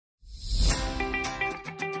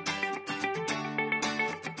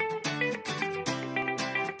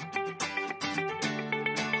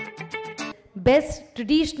Best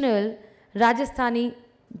Traditional Rajasthani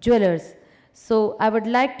Jewelers. So I would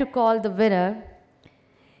like to call the winner,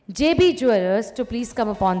 JB Jewelers, to please come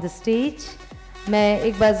upon the stage. मैं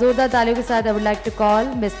एक बार जोरदार तालियों के साथ I would like to call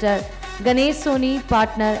Mr. Ganesh Soni,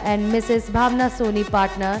 partner, and Mrs. Bhavana Soni,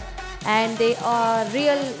 partner, and they are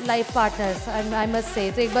real life partners, I must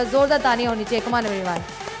say. तो एक बार जोरदार तालियां होनी चाहिए. Come on everyone.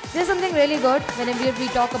 There's something really good whenever we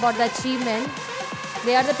talk about the achievement.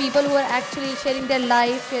 They are the people who are actually sharing their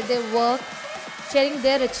life, share their work, sharing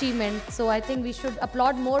their achievement. So I think we should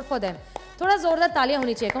applaud more for them. थोड़ा जोरदार तालियां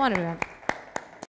होनी चाहिए. Come on everyone.